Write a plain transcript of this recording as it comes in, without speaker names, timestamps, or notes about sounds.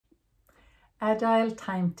Agile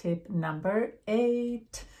Time Tip number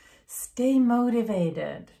 8, stay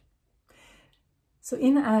motivated. So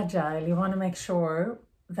in Agile, you want to make sure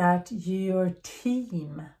that your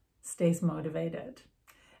team stays motivated.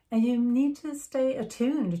 And you need to stay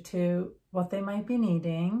attuned to what they might be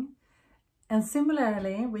needing. And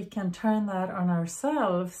similarly, we can turn that on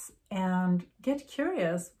ourselves and get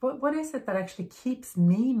curious. What is it that actually keeps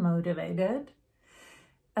me motivated?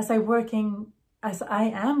 As I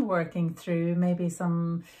am working through maybe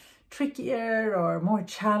some trickier or more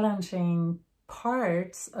challenging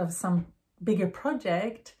parts of some bigger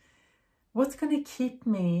project, what's going to keep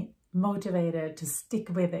me motivated to stick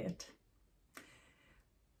with it?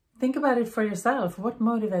 Think about it for yourself. What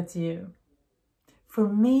motivates you? For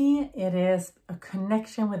me, it is a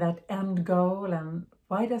connection with that end goal and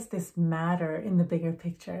why does this matter in the bigger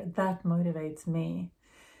picture? That motivates me.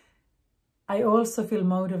 I also feel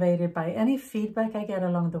motivated by any feedback I get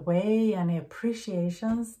along the way, any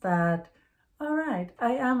appreciations that, all right,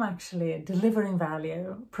 I am actually delivering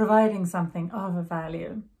value, providing something of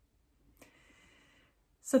value.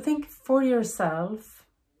 So think for yourself,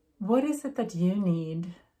 what is it that you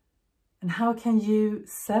need? And how can you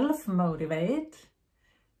self-motivate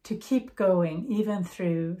to keep going even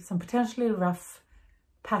through some potentially rough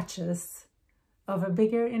patches of a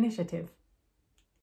bigger initiative?